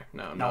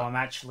 no, I'm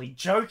actually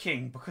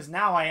joking because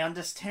now I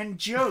understand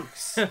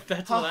jokes."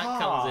 That's where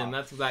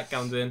that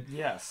comes in.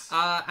 Yes.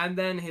 And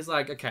then he's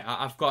like, "Okay,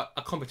 I've got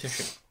a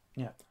competition."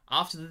 Yeah.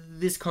 After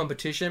this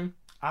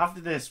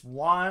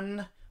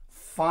one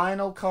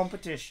final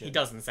competition, he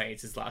doesn't say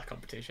it's his last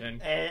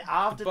competition.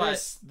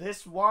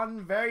 This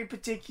one very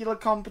particular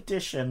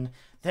competition.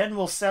 Then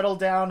we'll settle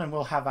down and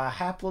we'll have a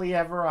happily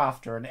ever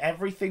after and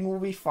everything will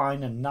be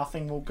fine and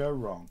nothing will go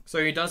wrong.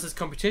 So he does his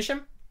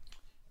competition.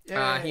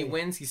 He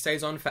wins. He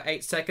stays on for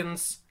 8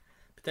 seconds.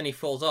 But then he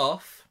falls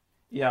off.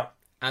 Yeah.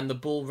 And the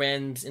bull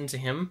rams into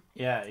him.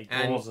 Yeah, he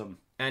claws him.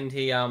 And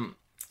he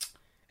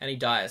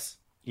dies.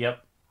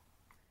 Yep.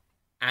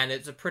 And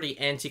it's a pretty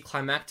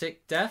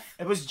anticlimactic death.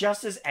 It was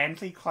just as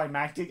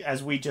anticlimactic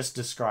as we just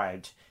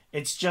described.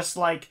 It's just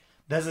like...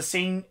 There's a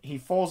scene, he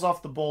falls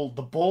off the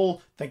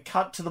bull, they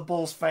cut to the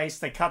bull's face,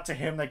 they cut to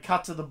him, they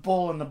cut to the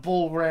bull, and the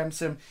bull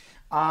rams him,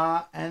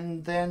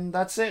 and then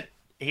that's it.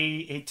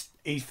 He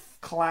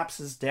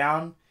collapses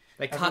down.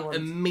 They cut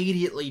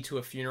immediately to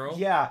a funeral.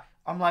 Yeah,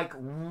 I'm like,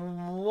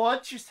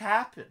 what just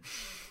happened?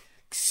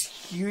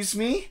 Excuse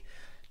me?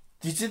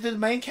 Did the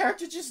main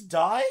character just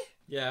die?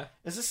 Yeah.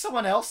 Is this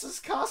someone else's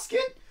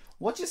casket?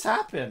 What just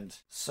happened?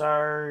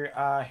 So,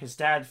 his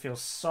dad feels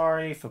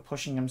sorry for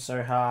pushing him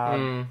so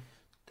hard.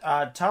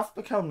 Tough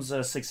becomes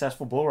a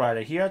successful bull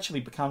rider. He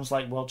actually becomes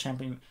like world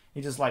champion.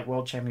 He does like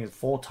world champion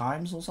 4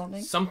 times or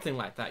something. Something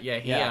like that.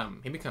 Yeah.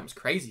 He becomes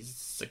crazy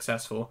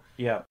successful.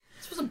 Yeah.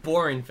 This was a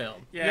boring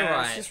film. Yeah, you're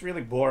right. It's just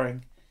really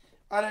boring.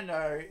 I don't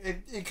know.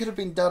 It could have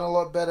been done a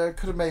lot better.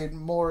 Could have made it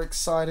more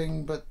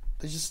exciting, but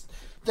they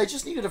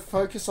just needed to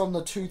focus on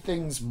the 2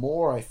 things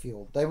more. I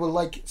feel they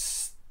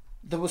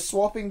were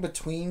swapping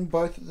between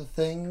both of the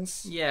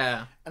things.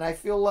 Yeah. And I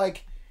feel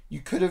like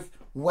you could have.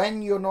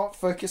 When you're not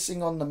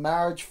focusing on the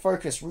marriage,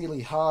 focus really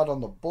hard on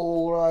the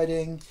bull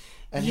riding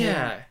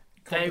and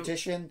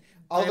competition.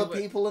 Other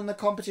people in the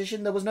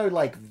competition, there was no,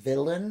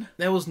 villain.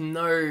 There was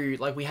no,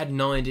 we had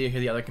no idea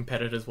who the other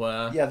competitors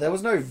were. Yeah, there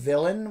was no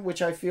villain,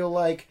 which I feel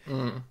like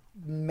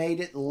made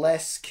it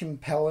less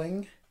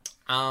compelling.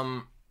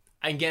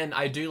 Again,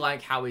 I do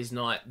like how he's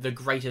not the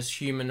greatest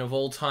human of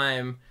all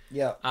time.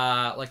 Yeah.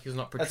 Like he's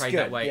not portrayed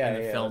that way in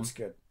the film. That's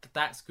good.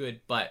 That's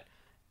good, but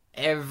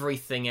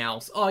everything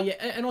else. Oh yeah,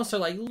 and also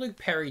like Luke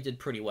Perry did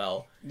pretty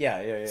well.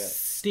 Yeah.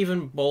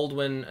 Stephen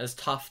Baldwin as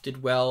Tough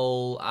did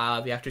well.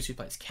 The actress who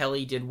plays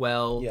Kelly did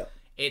well. Yeah.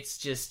 It's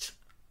just,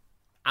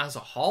 as a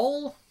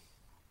whole,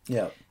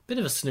 bit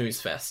of a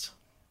snooze fest.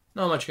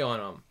 Not much going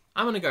on.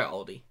 I'm gonna go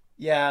oldie.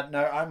 Yeah,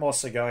 no, I'm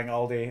also going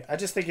oldie. I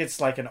just think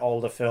it's like an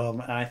older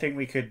film, and I think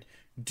we could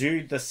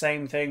do the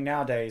same thing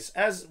nowadays.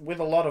 As with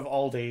a lot of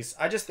oldies,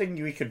 I just think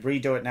we could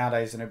redo it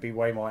nowadays and it'd be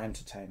way more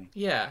entertaining.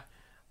 Yeah.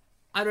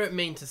 I don't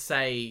mean to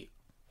say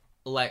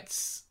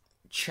let's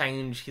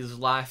change his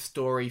life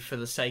story for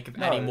the sake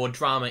of adding more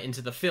drama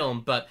into the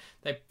film, but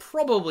they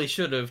probably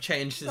should have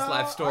changed his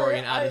life story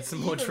and added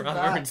some more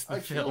drama into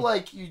the film. I feel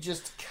like you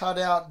just cut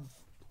out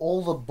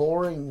all the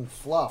boring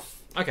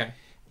fluff. Okay.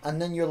 And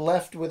then you're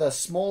left with a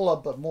smaller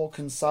but more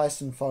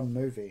concise and fun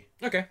movie.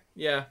 Okay.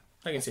 Yeah,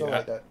 I can see that.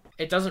 Like that.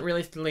 It doesn't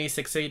really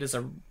succeed as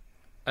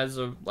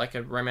a like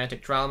a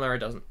romantic drama. It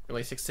doesn't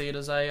really succeed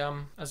as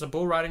a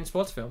bull riding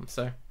sports film.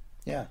 So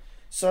yeah.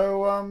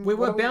 So we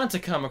were bound to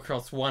come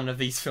across one of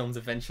these films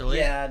eventually.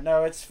 Yeah,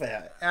 no, it's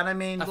fair. And I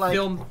mean, a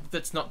film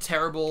that's not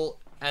terrible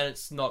and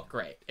it's not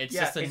great. It's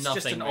just a nothing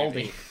just an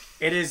movie. oldie.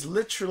 It is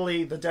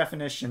literally the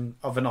definition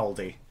of an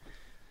oldie.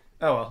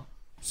 Oh well.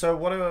 So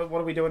what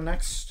are we doing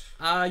next?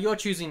 You're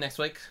choosing next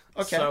week.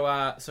 Okay.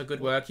 So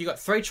good work. You got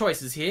 3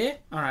 choices here.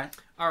 All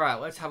right.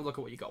 Let's have a look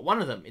at what you got.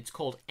 One of them, it's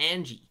called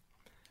Angie.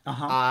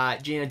 Uh-huh.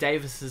 Gina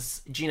Davis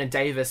is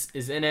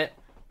in it.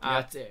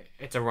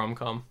 It's a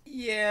rom-com.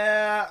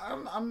 Yeah,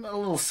 I'm a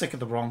little sick of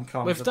the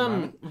rom-coms.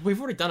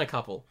 We've already done a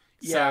couple.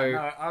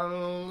 Yeah,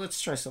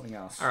 let's try something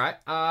else. All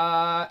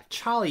right.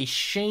 Charlie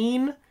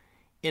Sheen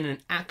in an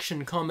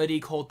action comedy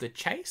called The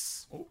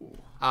Chase. Ooh.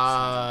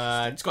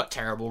 It's got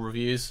terrible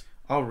reviews.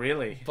 Oh,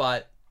 really?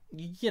 But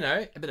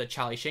a bit of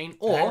Charlie Sheen,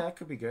 yeah, that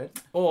could be good.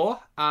 Or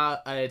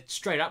a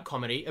straight-up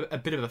comedy, a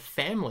bit of a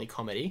family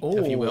comedy,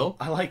 if you will.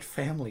 I like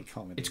family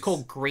comedies. It's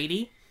called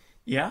Greedy.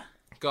 Yeah?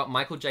 Got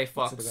Michael J.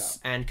 Fox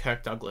and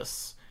Kirk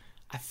Douglas.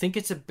 I think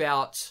it's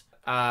about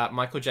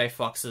Michael J.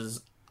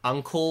 Fox's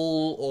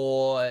uncle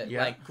or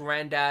like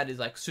granddad is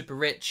like super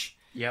rich.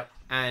 Yep.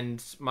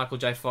 And Michael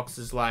J. Fox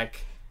is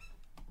like,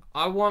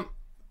 I want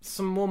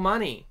some more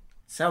money.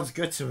 Sounds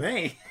good to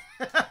me.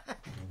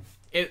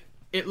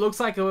 It looks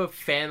like a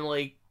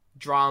family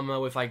drama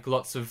with like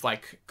lots of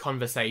like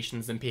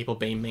conversations and people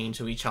being mean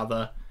to each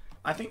other.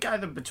 I think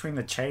either between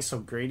The Chase or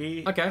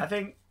Greedy. Okay. I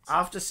think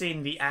after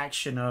seeing the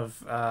action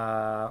of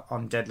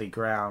On Deadly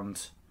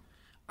Ground,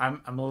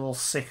 I'm a little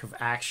sick of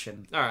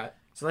action. All right.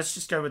 So let's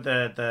just go with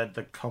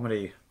the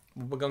comedy.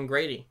 We're going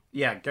Greedy.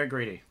 Yeah, go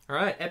Greedy. All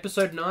right,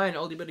 episode 9,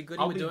 oldie but a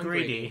goodie. We're doing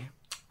Greedy.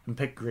 And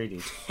pick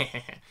Greedy.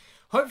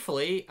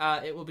 Hopefully,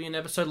 it will be an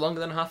episode longer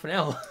than half an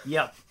hour.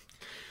 Yep.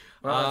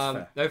 Well,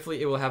 that's fair. Hopefully,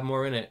 it will have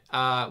more in it.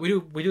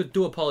 We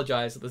do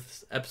apologize that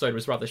this episode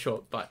was rather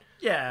short, but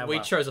we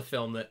chose a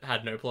film that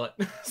had no plot.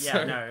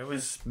 Yeah, no, it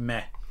was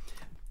meh.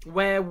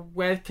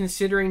 We're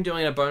considering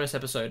doing a bonus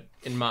episode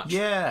in March.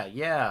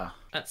 Yeah.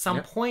 At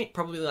some point,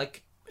 probably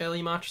like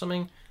early March or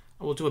something,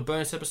 we'll do a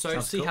bonus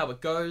episode, see how it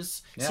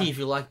goes, see if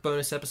you like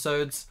bonus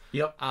episodes.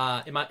 Yep.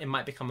 It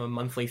might become a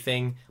monthly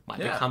thing, might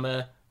become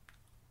a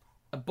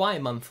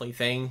bi-monthly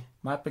thing.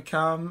 Might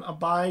become a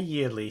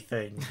bi-yearly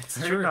thing.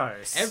 Who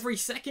knows? Every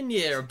second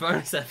year, a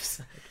bonus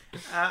episode.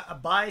 A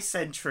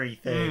bi-century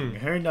thing.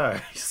 Who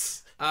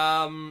knows?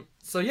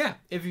 So yeah,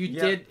 if you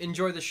did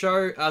enjoy the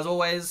show, as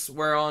always,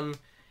 we're on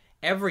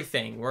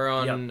everything. We're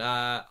on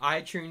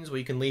iTunes, where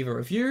you can leave a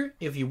review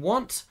if you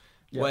want.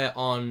 Yep. We're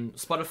on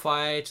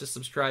Spotify to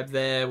subscribe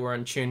there. We're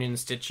on TuneIn,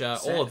 Stitcher,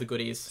 all of the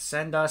goodies.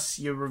 Send us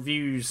your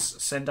reviews.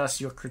 Send us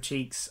your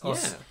critiques.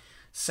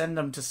 Send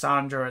them to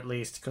Sandra at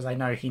least, because I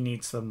know he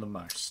needs them the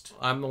most.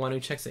 I'm the one who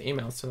checks the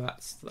emails, so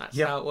that's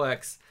how it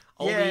works.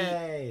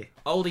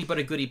 Oldie but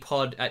a goodie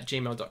pod at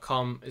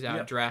gmail.com is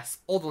our address.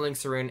 All the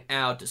links are in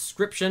our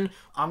description.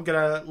 I'm going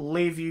to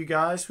leave you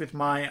guys with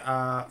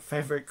my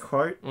favourite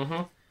quote.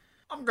 Mm-hmm.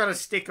 I'm going to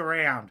stick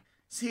around.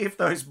 See if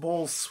those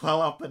balls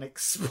swell up and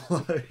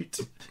explode.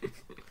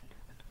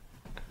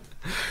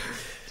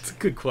 It's a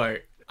good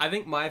quote. I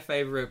think my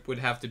favourite would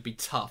have to be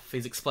Tough.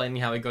 He's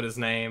explaining how he got his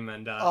name.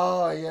 And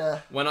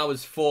when I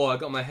was 4, I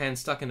got my hand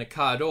stuck in a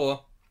car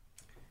door.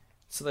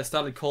 So they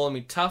started calling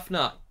me Tough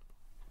Nut.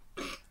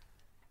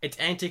 It's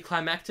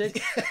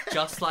anticlimactic,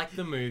 just like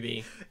the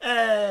movie.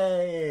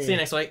 Hey! See you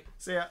next week.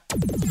 See ya.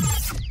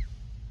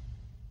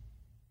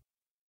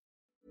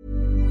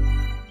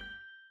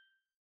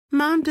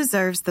 mom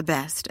deserves the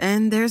best,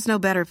 and there's no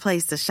better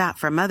place to shop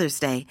for Mother's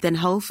Day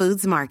than Whole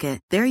Foods Market.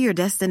 They're your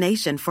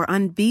destination for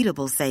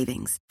unbeatable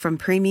savings, from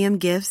premium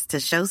gifts to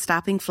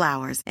show-stopping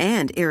flowers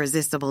and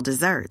irresistible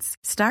desserts.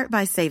 Start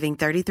by saving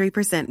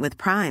 33% with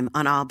Prime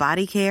on all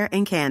body care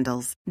and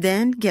candles.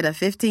 Then get a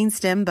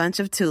 15-stem bunch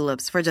of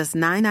tulips for just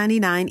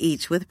 $9.99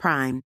 each with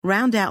Prime.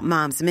 Round out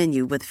Mom's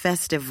menu with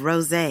festive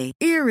rosé,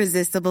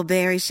 irresistible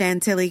berry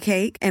chantilly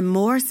cake, and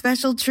more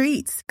special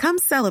treats. Come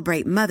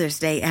celebrate Mother's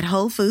Day at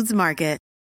Whole Foods Market.